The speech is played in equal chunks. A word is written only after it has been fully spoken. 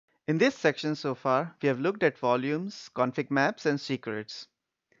In this section so far, we have looked at volumes, config maps, and secrets.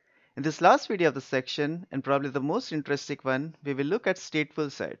 In this last video of the section, and probably the most interesting one, we will look at stateful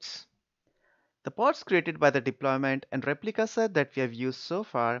sets. The pods created by the deployment and replica set that we have used so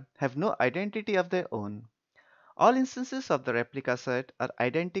far have no identity of their own. All instances of the replica set are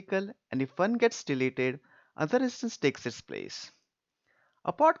identical, and if one gets deleted, another instance takes its place.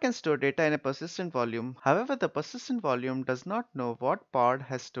 A pod can store data in a persistent volume, however the persistent volume does not know what pod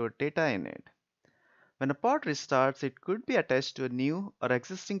has stored data in it. When a pod restarts, it could be attached to a new or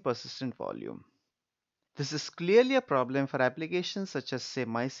existing persistent volume. This is clearly a problem for applications such as say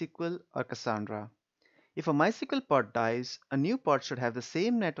MySQL or Cassandra. If a MySQL pod dies, a new pod should have the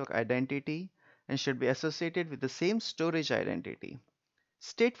same network identity and should be associated with the same storage identity.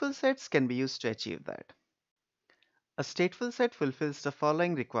 Stateful sets can be used to achieve that. A stateful set fulfills the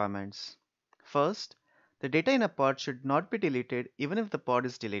following requirements. First, the data in a pod should not be deleted even if the pod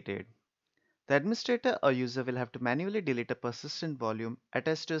is deleted. The administrator or user will have to manually delete a persistent volume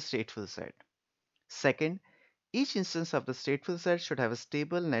attached to a stateful set. Second, each instance of the stateful set should have a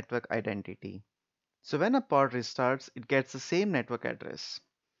stable network identity. So when a pod restarts, it gets the same network address.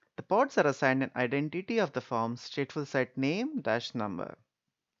 The pods are assigned an identity of the form stateful set name - number.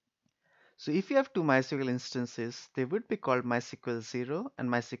 So if you have two MySQL instances, they would be called MySQL 0 and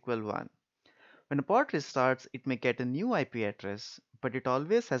MySQL 1. When a pod restarts, it may get a new IP address, but it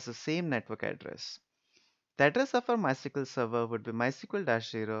always has the same network address. The address of our MySQL server would be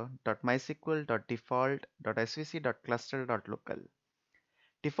mysql-0.mysql.default.svc.cluster.local.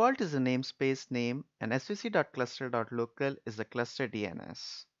 Default is the namespace name and svc.cluster.local is the cluster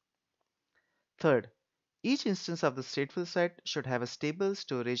DNS. Third, each instance of the stateful set should have a stable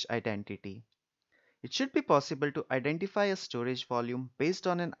storage identity. It should be possible to identify a storage volume based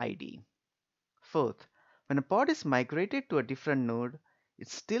on an ID. Fourth, when a pod is migrated to a different node, it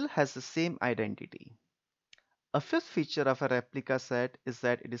still has the same identity. A fifth feature of a replica set is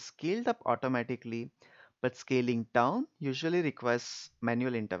that it is scaled up automatically, but scaling down usually requires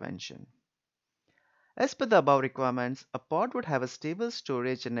manual intervention. As per the above requirements, a pod would have a stable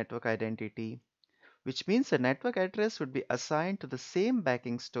storage and network identity, which means the network address would be assigned to the same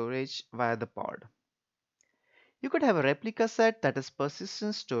backing storage via the pod. You could have a replica set that has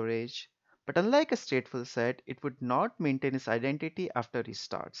persistent storage, but unlike a stateful set, it would not maintain its identity after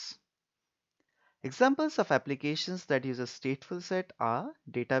restarts. Examples of applications that use a stateful set are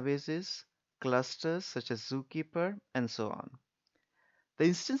databases, clusters such as Zookeeper, and so on. The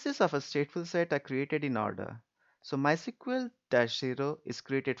instances of a stateful set are created in order. So MySQL-0 is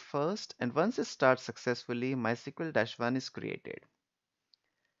created first, and once it starts successfully, MySQL-1 is created.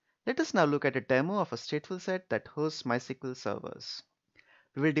 Let us now look at a demo of a stateful set that hosts MySQL servers.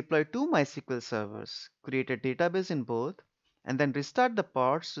 We will deploy two MySQL servers, create a database in both, and then restart the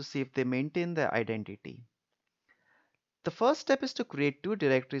pods to see if they maintain their identity. The first step is to create two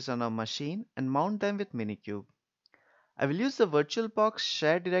directories on our machine and mount them with Minikube. I will use the VirtualBox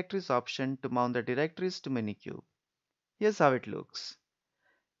Share Directories option to mount the directories to Minikube. Here's how it looks.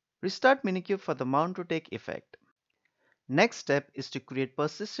 Restart Minikube for the mount to take effect. Next step is to create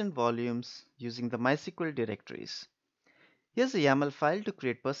persistent volumes using the MySQL directories. Here's a YAML file to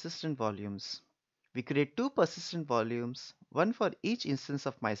create persistent volumes. We create two persistent volumes, one for each instance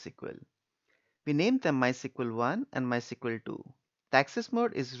of MySQL. We name them MySQL 1 and MySQL 2. The access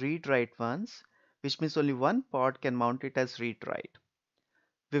mode is read-write once, which means only one pod can mount it as read-write.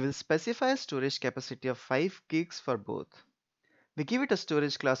 We will specify a storage capacity of 5 gigs for both. We give it a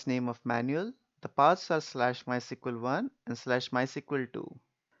storage class name of manual. The paths are /MySQL1 and /MySQL2.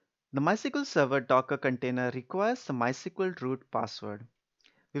 The MySQL Server Docker container requires the MySQL root password.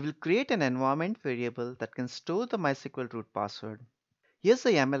 We will create an environment variable that can store the MySQL root password. Here's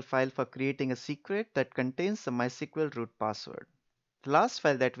a YAML file for creating a secret that contains the MySQL root password. The last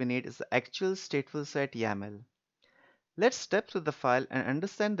file that we need is the actual Statefulset YAML. Let's step through the file and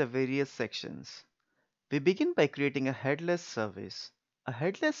understand the various sections. We begin by creating a headless service. A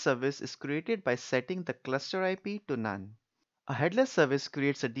headless service is created by setting the cluster IP to none. A headless service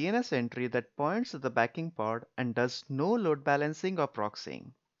creates a DNS entry that points to the backing pod and does no load balancing or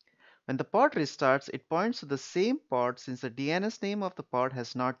proxying. When the pod restarts, it points to the same pod since the DNS name of the pod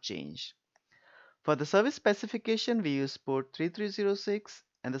has not changed. For the service specification, we use port 3306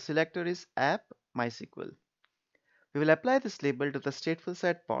 and the selector is app MySQL. We will apply this label to the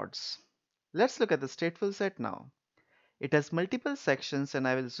Statefulset pods. Let's look at the Statefulset now. It has multiple sections and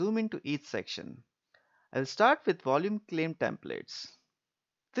I will zoom into each section. I will start with volume claim templates.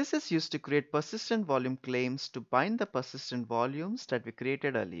 This is used to create persistent volume claims to bind the persistent volumes that we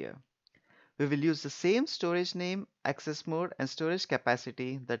created earlier. We will use the same storage name, access mode, and storage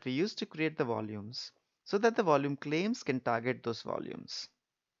capacity that we used to create the volumes, so that the volume claims can target those volumes.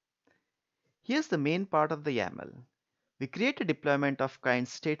 Here's the main part of the YAML. We create a deployment of kind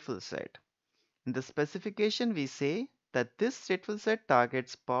Statefulset. In the specification, we say that this Statefulset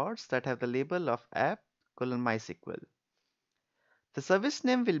targets pods that have the label of app:/MySQL. The service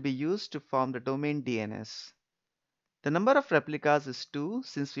name will be used to form the domain DNS. The number of replicas is 2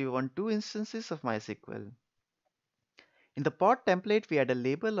 since we want 2 instances of MySQL. In the pod template, we add a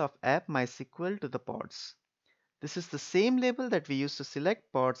label of app:/MySQL to the pods. This is the same label that we use to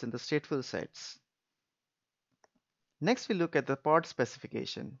select pods in the Statefulsets. Next, we look at the pod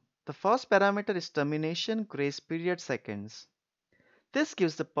specification. The first parameter is termination grace period seconds. This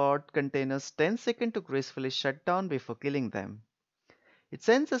gives the pod containers 10 seconds to gracefully shut down before killing them. It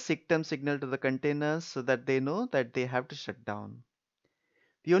sends a SIGTERM signal to the containers so that they know that they have to shut down.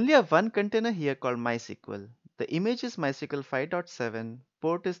 We only have one container here called MySQL. The image is MySQL 5.7,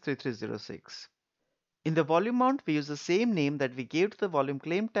 port is 3306. In the volume mount, we use the same name that we gave to the volume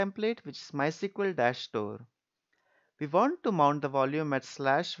claim template, which is MySQL-store. We want to mount the volume at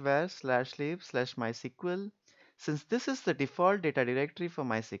 /var/lib/MySQL, since this is the default data directory for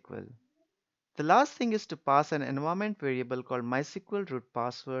MySQL. The last thing is to pass an environment variable called MySQL root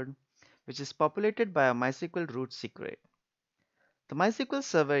password, which is populated by a MySQL root secret. The MySQL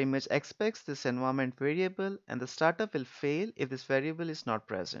server image expects this environment variable, and the startup will fail if this variable is not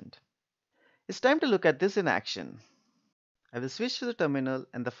present. It's time to look at this in action. I will switch to the terminal,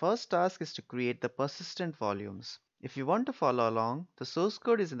 and the first task is to create the persistent volumes. If you want to follow along, the source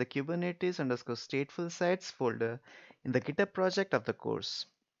code is in the Kubernetes_Statefulsets folder in the GitHub project of the course.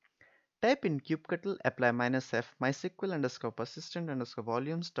 Type in kubectl apply -f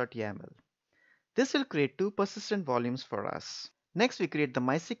mysql_persistent_volumes.yaml. This will create 2 persistent volumes for us. Next, we create the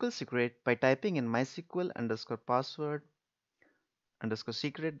MySQL secret by typing in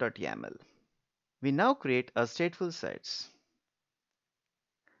mysql_password_secret.yaml. We now create a Statefulsets.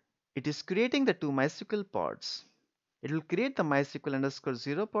 It is creating the 2 MySQL pods. It will create the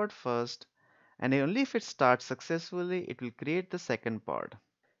MySQL_0 pod first, and only if it starts successfully, it will create the second pod.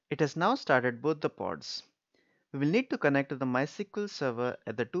 It has now started both the pods. We will need to connect to the MySQL server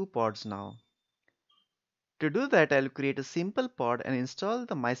at the 2 pods now. To do that, I will create a simple pod and install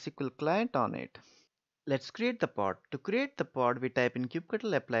the MySQL client on it. Let's create the pod. To create the pod, we type in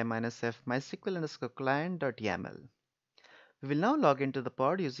kubectl apply -f mysql_client.yaml. We will now log into the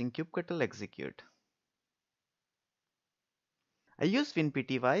pod using kubectl execute. I use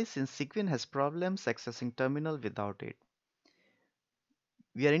WinPTY since Cygwin has problems accessing terminal without it.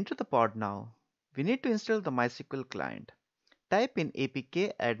 We are into the pod now. We need to install the MySQL client. Type in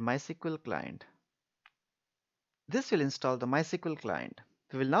apk add MySQL client. This will install the MySQL client.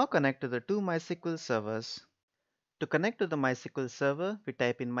 We will now connect to the 2 MySQL servers. To connect to the MySQL server, we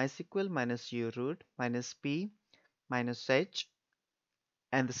type in mysql -u root -p -h,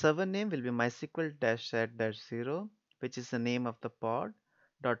 and the server name will be mysql-z-0, which is the name of the pod,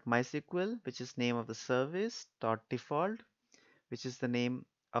 .mysql, which is name of the service, .default, which is the name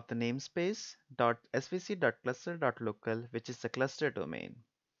of the namespace, .svc.cluster.local, which is the cluster domain.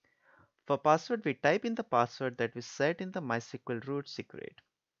 For password, we type in the password that we set in the MySQL root secret.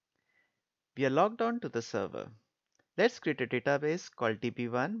 We are logged on to the server. Let's create a database called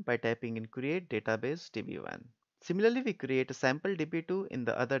db1 by typing in create database db1. Similarly, we create a sample db2 in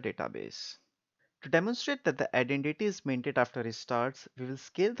the other database. To demonstrate that the identity is maintained after restarts, we will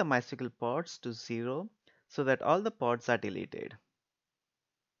scale the MySQL pods to 0 so that all the pods are deleted.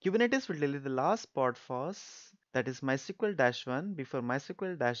 Kubernetes will delete the last pod first, that is MySQL-1 before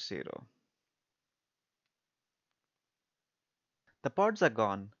MySQL-0. The pods are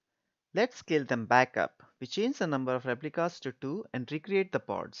gone. Let's scale them back up. We change the number of replicas to 2 and recreate the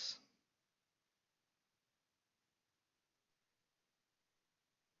pods.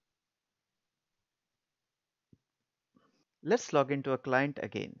 Let's log into a client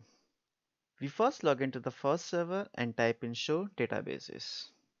again. We first log into the first server and type in show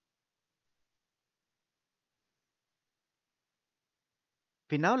databases.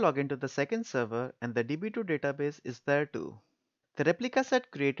 We now log into the second server and the db2 database is there too. The replica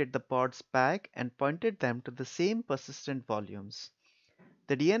set created the pods back and pointed them to the same persistent volumes.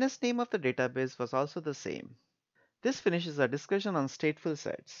 The DNS name of the database was also the same. This finishes our discussion on stateful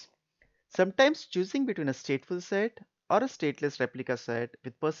sets. Sometimes choosing between a stateful set or a stateless replica set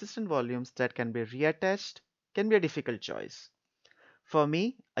with persistent volumes that can be reattached can be a difficult choice. For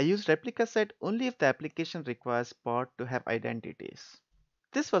me, I use replica set only if the application requires pod to have identities.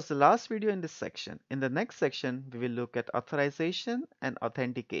 This was the last video in this section. In the next section, we will look at authorization and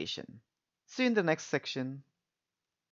authentication. See you in the next section.